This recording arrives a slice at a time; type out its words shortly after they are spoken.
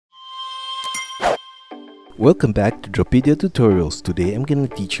Welcome back to DRAWPEDIA Tutorials. Today I'm gonna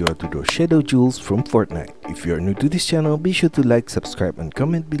teach you how to draw Shadow Jules from Fortnite. If you are new to this channel, be sure to like, subscribe and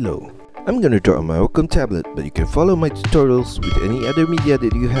comment below. I'm gonna draw on my Wacom tablet, but you can follow my tutorials with any other media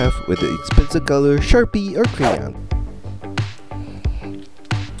that you have, whether it's pencil color, Sharpie or crayon.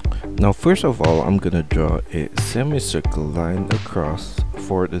 Now first of all, I'm gonna draw a semicircle line across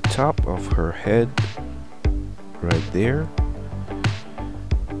for the top of her head, right there.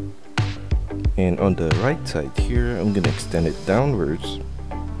 And on the right side here, I'm gonna extend it downwards.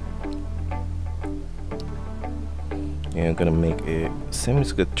 And I'm gonna make a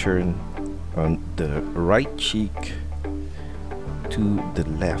semicircle turn on the right cheek to the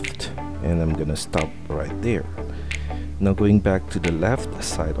left. And I'm gonna stop right there. Now going back to the left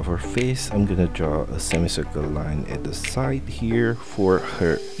side of her face, I'm gonna draw a semicircle line at the side here for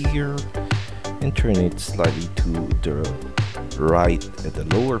her ear. And turn it slightly to the right at the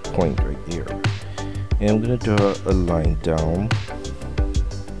lower point right there. And I'm gonna draw a line down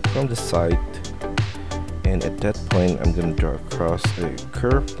from the side, and at that point I'm gonna draw across a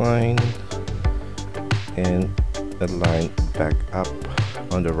curved line and a line back up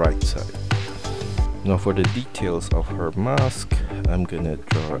on the right side. Now for the details of her mask, I'm gonna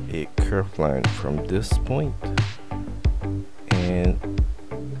draw a curved line from this point and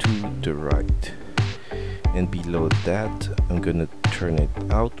to the right. And below that, I'm gonna turn it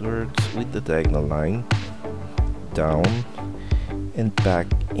outwards with the diagonal line, down and back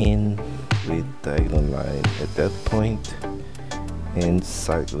in with diagonal line at that point, and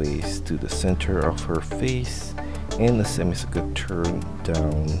sideways to the center of her face, and a semicircle turn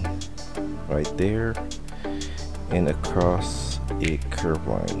down right there and across a curved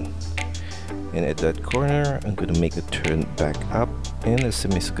line. And at that corner, I'm gonna make a turn back up and a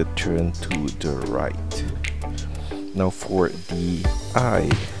semicircle turn to the right. Now for the eye,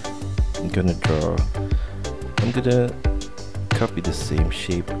 I'm gonna copy the same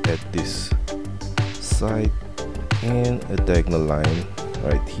shape at this side and a diagonal line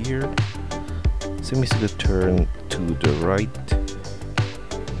right here, semicircle turn to the right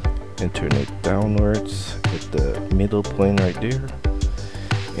and turn it downwards at the middle point right there,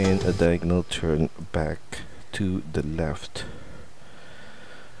 and a diagonal turn back to the left.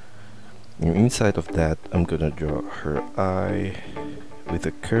 And inside of that, I'm gonna draw her eye with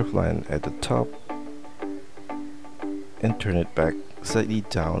a curved line at the top and turn it back slightly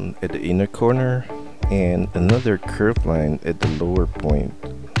down at the inner corner, and another curved line at the lower point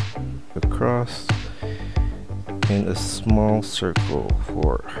across, and a small circle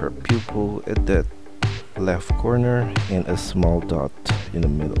for her pupil at that left corner, and a small dot in the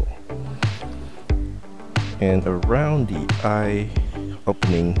middle. And around the eye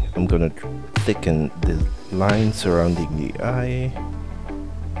opening, I'm gonna thicken the line surrounding the eye.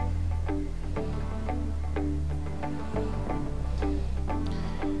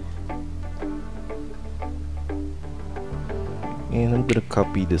 And I'm gonna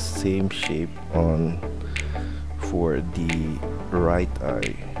copy the same shape on for the right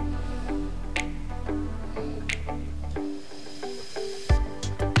eye.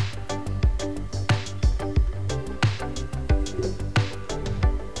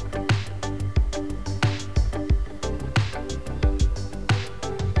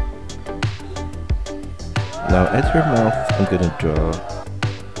 Now at her mouth, I'm gonna draw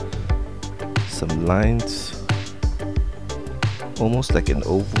some lines, almost like an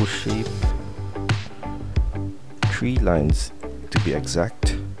oval shape, 3 lines to be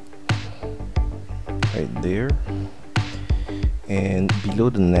exact, right there. And below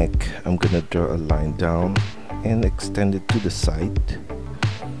the neck, I'm gonna draw a line down and extend it to the side,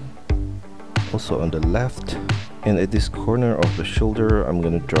 also on the left. And at this corner of the shoulder, I'm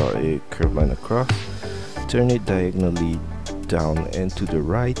gonna draw a curved line across, turn it diagonally down and to the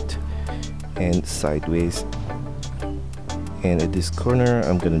right and sideways. And at this corner,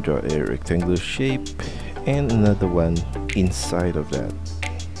 I'm gonna draw a rectangular shape and another one inside of that.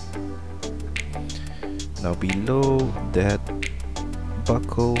 Now below that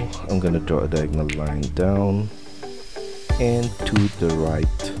buckle, I'm gonna draw a diagonal line down and to the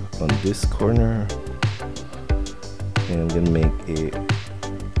right on this corner, and I'm gonna make a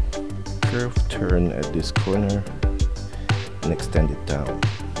curved turn at this corner and extend it down.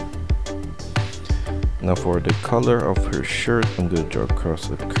 Now for the color of her shirt, I'm going to draw across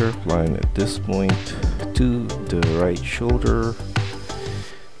a curved line at this point to the right shoulder,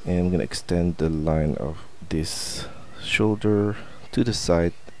 and I'm going to extend the line of this shoulder to the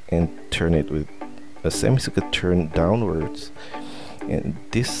side and turn it with a semicircle turn downwards. And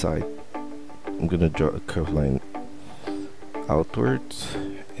this side, I'm going to draw a curved line outwards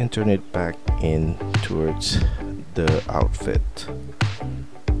and turn it back in towards the outfit.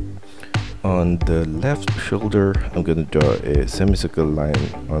 On the left shoulder, I'm gonna draw a semicircle line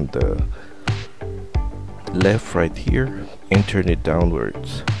on the left right here and turn it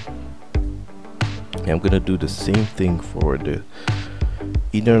downwards. And I'm gonna do the same thing for the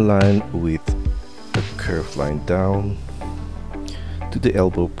inner line with a curved line down to the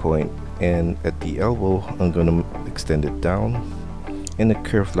elbow point, and at the elbow I'm gonna extend it down, and a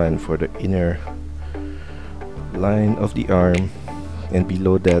curved line for the inner line of the arm, and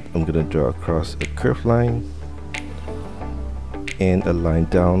below that I'm gonna draw across a curved line and a line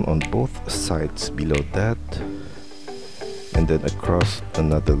down on both sides below that, and then across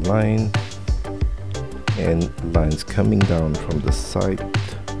another line and lines coming down from the side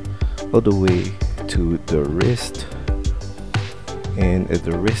all the way to the wrist. And at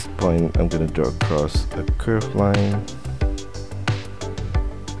the wrist point I'm gonna draw across a curved line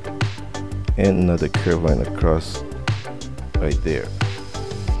and another curved line across right there.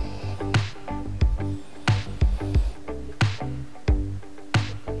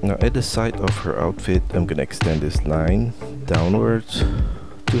 Now at the side of her outfit, I'm gonna extend this line downwards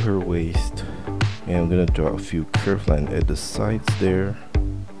to her waist, and I'm gonna draw a few curved lines at the sides there,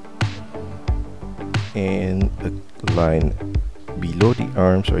 and a line below the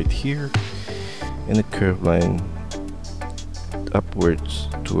arms right here, and a curved line upwards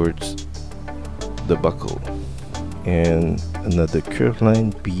towards the buckle, and another curved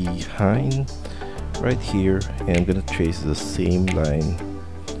line behind right here, and I'm gonna trace the same line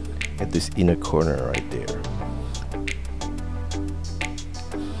at this inner corner right there.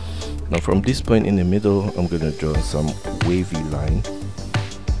 Now from this point in the middle, I'm gonna draw some wavy line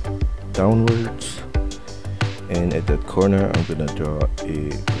downwards, and at that corner I'm gonna draw a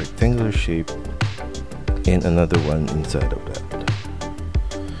rectangular shape and another one inside of that.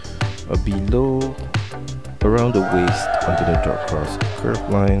 Below, around the waist, I'm gonna draw across a curved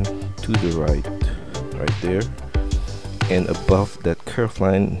line to the right there, and above that curved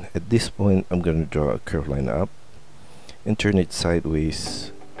line, at this point I'm gonna draw a curved line up and turn it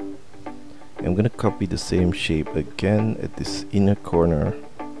sideways. I'm gonna copy the same shape again at this inner corner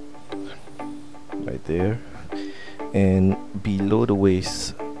right there, and below the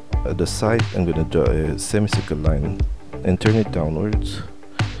waist at the side I'm gonna draw a semicircle line and turn it downwards.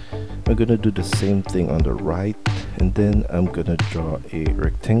 I'm gonna do the same thing on the right, and then I'm gonna draw a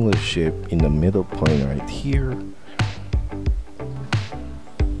rectangular shape in the middle point right here,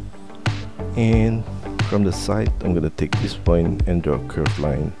 and from the side I'm gonna take this point and draw a curved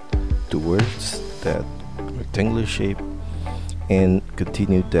line towards that rectangular shape and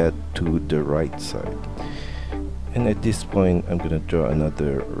continue that to the right side. And at this point I'm gonna draw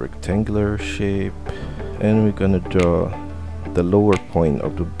another rectangular shape, and we're gonna draw the lower point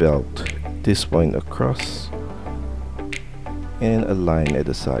of the belt, this point across, and a line at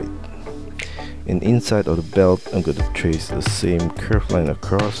the side. And inside of the belt I'm going to trace the same curved line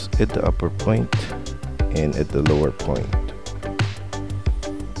across at the upper point and at the lower point.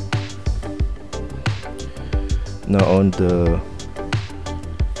 Now on the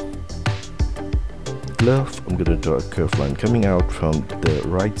glove, I'm going to draw a curved line coming out from the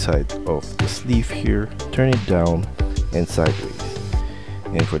right side of the sleeve here, turn it down and sideways.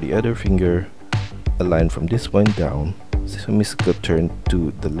 And for the other finger, a line from this point down, semicircle turn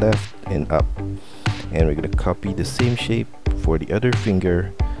to the left and up. And we're going to copy the same shape for the other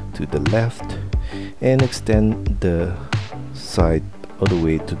finger to the left and extend the side all the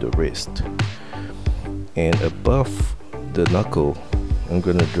way to the wrist. And above the knuckle, I'm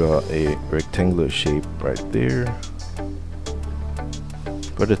going to draw a rectangular shape right there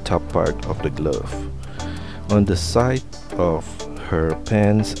for the top part of the glove. On the side of her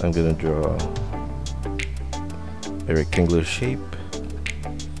pants, I'm going to draw a rectangular shape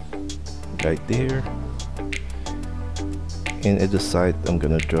right there, and at the side I'm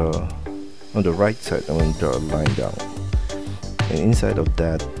gonna draw, on the right side I'm gonna draw a line down, and inside of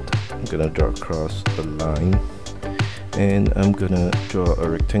that I'm gonna draw across a line, and I'm gonna draw a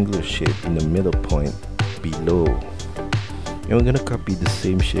rectangular shape in the middle point below, and we're gonna copy the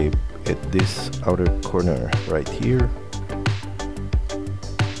same shape at this outer corner right here.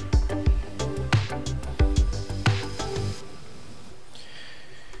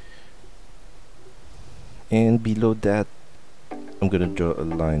 And below that I'm gonna draw a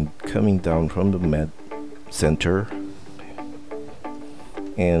line coming down from the mat center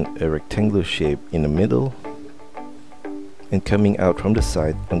and a rectangular shape in the middle, and coming out from the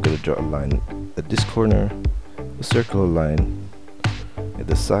side I'm gonna draw a line at this corner, a circular line at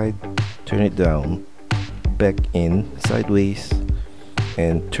the side, turn it down, back in sideways,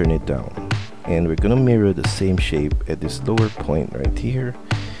 and turn it down. And we're gonna mirror the same shape at this lower point right here.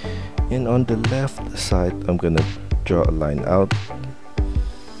 And on the left side, I'm gonna draw a line out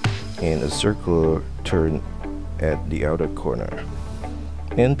and a circular turn at the outer corner.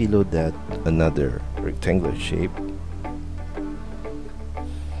 And below that, another rectangular shape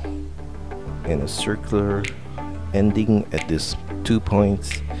and a circular ending at these 2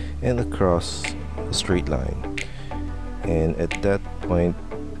 points and across a straight line. And at that point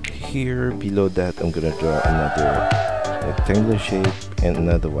here, below that, I'm gonna draw another rectangular shape and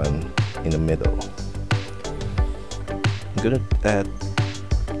another one in the middle. I'm gonna add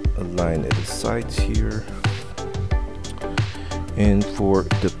a line at the sides here, and for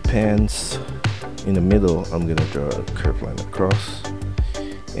the pants in the middle, I'm gonna draw a curved line across,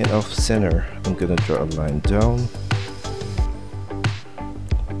 and off center, I'm gonna draw a line down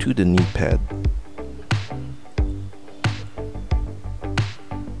to the knee pad.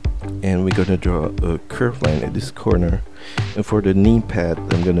 And we're gonna draw a curved line at this corner, and for the knee pad,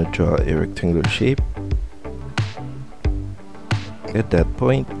 I'm gonna draw a rectangular shape at that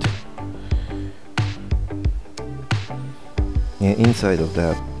point, and inside of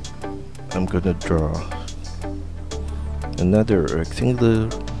that, I'm gonna draw another rectangular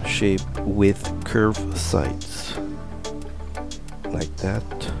shape with curved sides like that.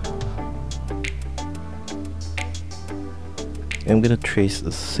 I'm gonna trace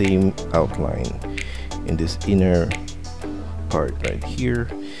the same outline in this inner part right here,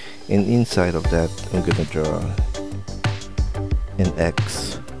 and inside of that, I'm gonna draw an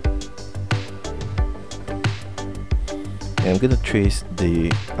X, and I'm gonna trace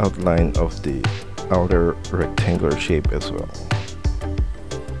the outline of the outer rectangular shape as well.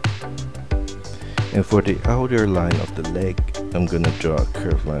 And for the outer line of the leg, I'm gonna draw a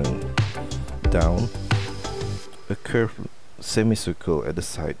curved line down, a curved semicircle at the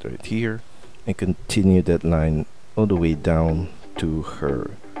side right here, and continue that line all the way down to her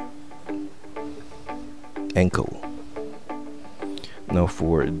ankle. Now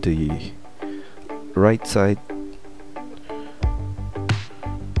for the right side,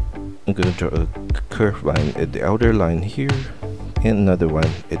 I'm gonna draw a curved line at the outer line here, and another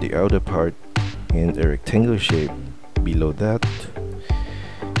one at the outer part, and a rectangular shape below that.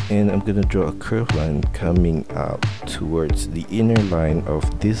 And I'm gonna draw a curved line coming out towards the inner line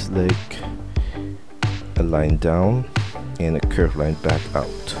of this leg, a line down, and a curved line back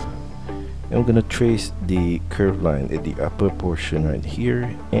out. And I'm gonna trace the curved line at the upper portion right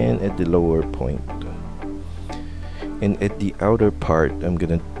here and at the lower point. And at the outer part, I'm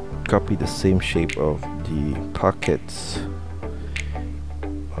gonna copy the same shape of the pockets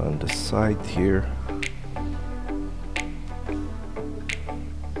on the side here.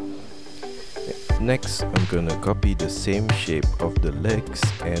 Next, I'm gonna copy the same shape of the legs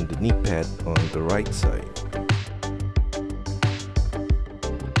and the knee pad on the right side.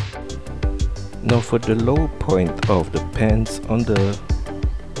 Now for the low point of the pants on the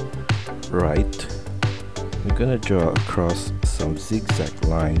right, we're gonna draw across some zigzag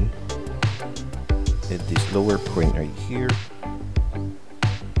line at this lower point right here,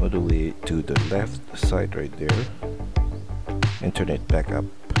 all the way to the left side right there, and turn it back up.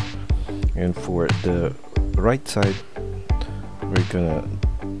 And for the right side, we're gonna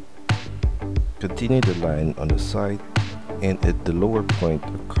continue the line on the side, and at the lower point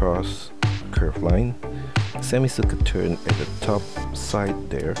across curved line, semicircle turn at the top side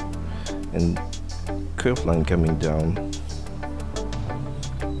there, and curved line coming down,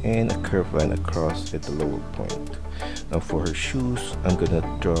 and a curved line across at the lower point. Now for her shoes, I'm gonna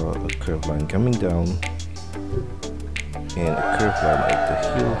draw a curved line coming down and a curved line at the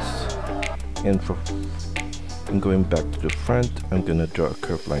heels. And going back to the front, I'm gonna draw a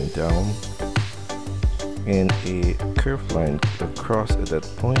curved line down and a curved line across at that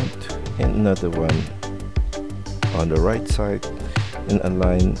point, and another one on the right side, and a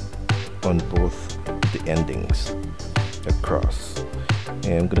line on both the endings across.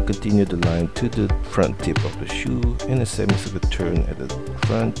 And I'm gonna continue the line to the front tip of the shoe, and a semicircle turn at the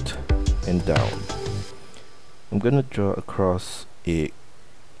front and down. I'm gonna draw across a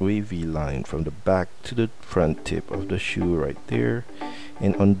wavy line from the back to the front tip of the shoe right there,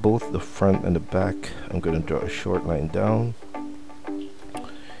 and on both the front and the back, I'm gonna draw a short line down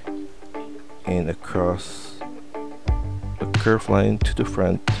and across a curved line to the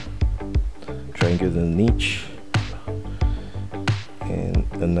front, triangular niche, and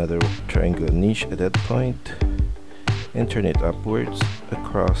another triangular niche at that point, and turn it upwards,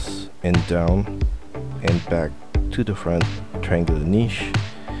 across and down and back to the front, triangular niche,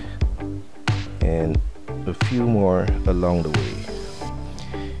 and a few more along the way.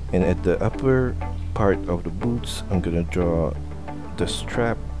 And at the upper part of the boots, I'm gonna draw the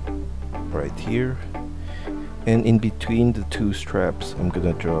strap right here, and in between the two straps I'm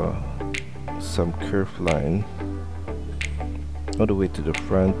gonna draw some curved line all the way to the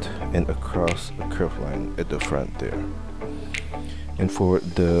front and across a curved line at the front there. And for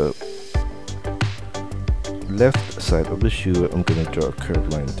the left side of the shoe, I'm gonna draw a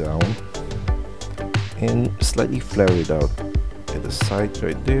curved line down and slightly flare it out at the side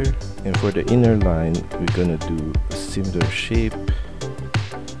right there. And for the inner line, we're gonna do a similar shape,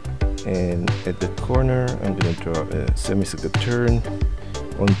 and at the corner I'm gonna draw a semicircle turn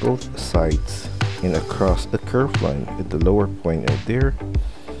on both sides and across a curved line at the lower point right there.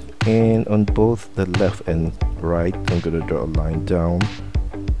 And on both the left and right, I'm gonna draw a line down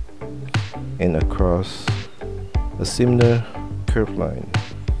and across a similar curved line.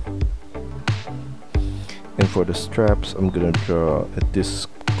 And for the straps, I'm gonna draw at this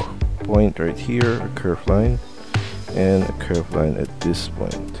point right here a curved line and a curved line at this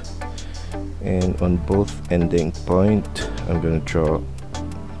point. And on both ending point, I'm gonna draw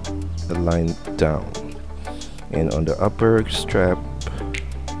a line down. And on the upper strap,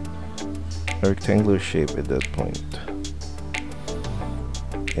 a rectangular shape at that point,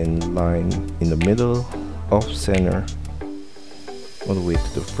 and line in the middle, off center, all the way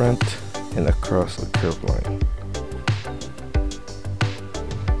to the front and across a curved line.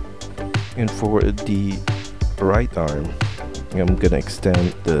 And for the right arm, I'm gonna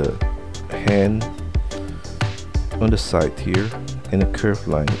extend the hand on the side here and a curved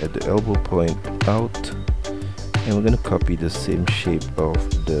line at the elbow point out, and we're gonna copy the same shape of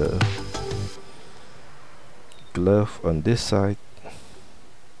the glove on this side.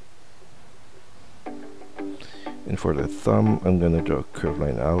 And for the thumb, I'm gonna draw a curved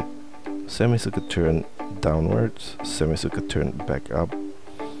line out, semicircle turn downwards, semicircle turn back up,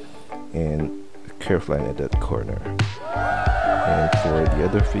 and a curved line at that corner. And for the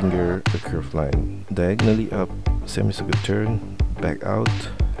other finger, a curved line diagonally up, semicircle turn back out,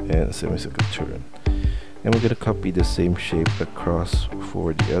 and a semicircle turn. And we're gonna copy the same shape across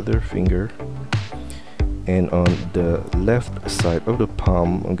for the other finger. And on the left side of the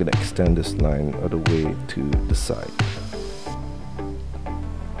palm, I'm gonna extend this line all the way to the side.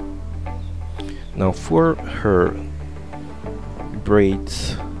 Now for her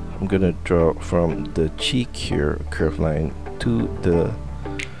braids, I'm gonna draw from the cheek here a curved line to the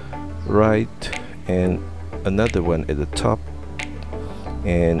right and another one at the top,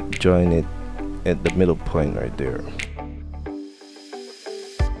 and join it at the middle point right there.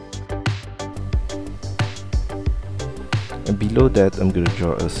 And below that, I'm going to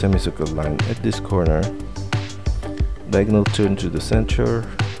draw a semicircle line at this corner, diagonal turn to the center,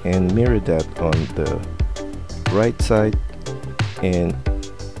 and mirror that on the right side. And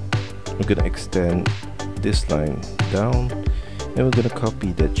we're going to extend this line down, and we're going to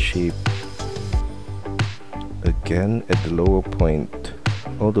copy that shape again at the lower point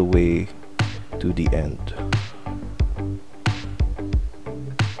all the way to the end.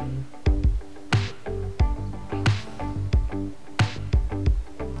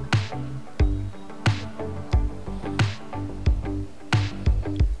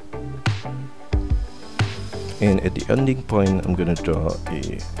 And at the ending point, I'm gonna draw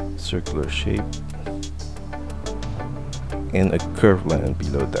a circular shape and a curved line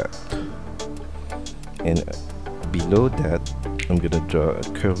below that. And below that, I'm gonna draw a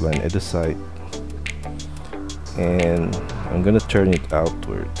curved line at the side, and I'm gonna turn it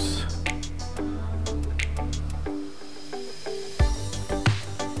outwards.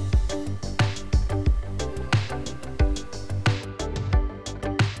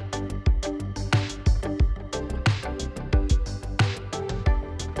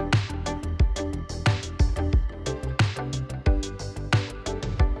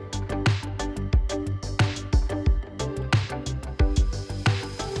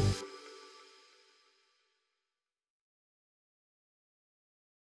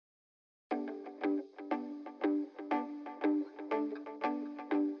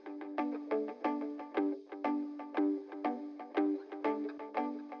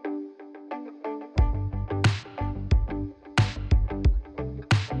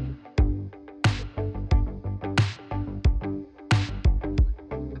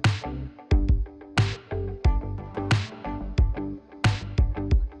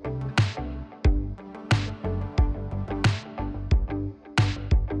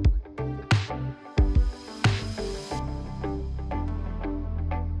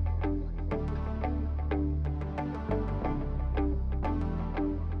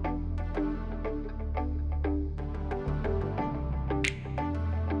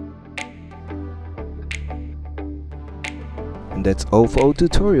 And that's all for our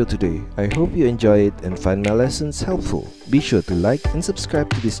tutorial today. I hope you enjoy it and find my lessons helpful. Be sure to like and subscribe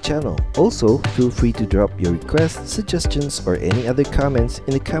to this channel. Also, feel free to drop your requests, suggestions, or any other comments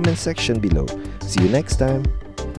in the comment section below. See you next time!